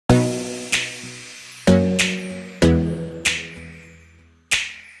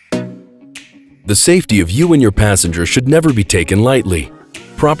The safety of you and your passenger should never be taken lightly.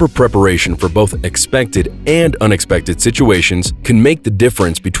 Proper preparation for both expected and unexpected situations can make the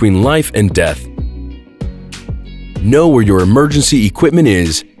difference between life and death. Know where your emergency equipment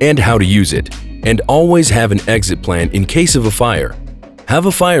is and how to use it, and always have an exit plan in case of a fire. Have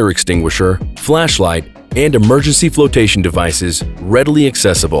a fire extinguisher, flashlight, and emergency flotation devices readily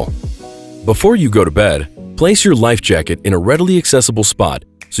accessible. Before you go to bed, place your life jacket in a readily accessible spot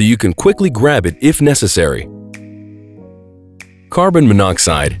so you can quickly grab it if necessary. Carbon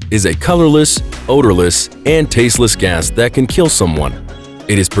monoxide is a colorless, odorless, and tasteless gas that can kill someone.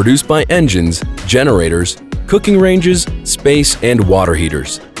 It is produced by engines, generators, cooking ranges, space, and water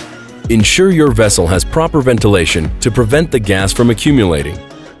heaters. Ensure your vessel has proper ventilation to prevent the gas from accumulating.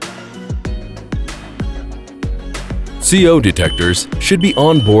 CO detectors should be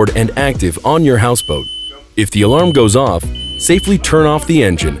on board and active on your houseboat. If the alarm goes off, safely turn off the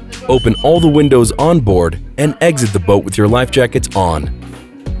engine, open all the windows on board, and exit the boat with your life jackets on.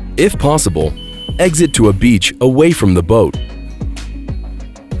 If possible, exit to a beach away from the boat.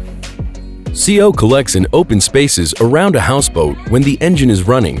 CO collects in open spaces around a houseboat when the engine is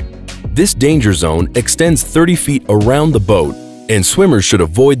running. This danger zone extends 30 feet around the boat, and swimmers should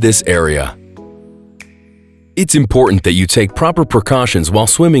avoid this area. It's important that you take proper precautions while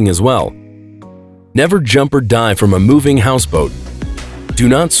swimming as well. Never jump or dive from a moving houseboat. Do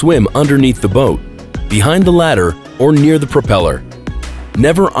not swim underneath the boat, behind the ladder, or near the propeller.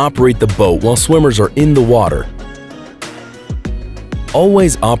 Never operate the boat while swimmers are in the water.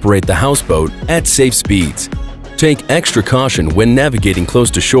 Always operate the houseboat at safe speeds. Take extra caution when navigating close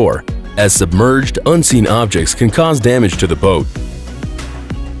to shore, as submerged, unseen objects can cause damage to the boat.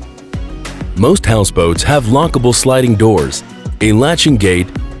 Most houseboats have lockable sliding doors, a latching gate,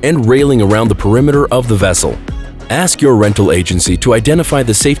 and railing around the perimeter of the vessel. Ask your rental agency to identify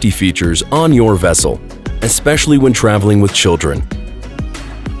the safety features on your vessel, especially when traveling with children.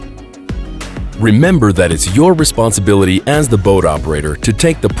 Remember that it's your responsibility as the boat operator to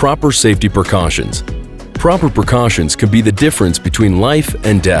take the proper safety precautions. Proper precautions can be the difference between life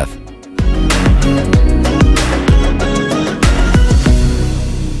and death.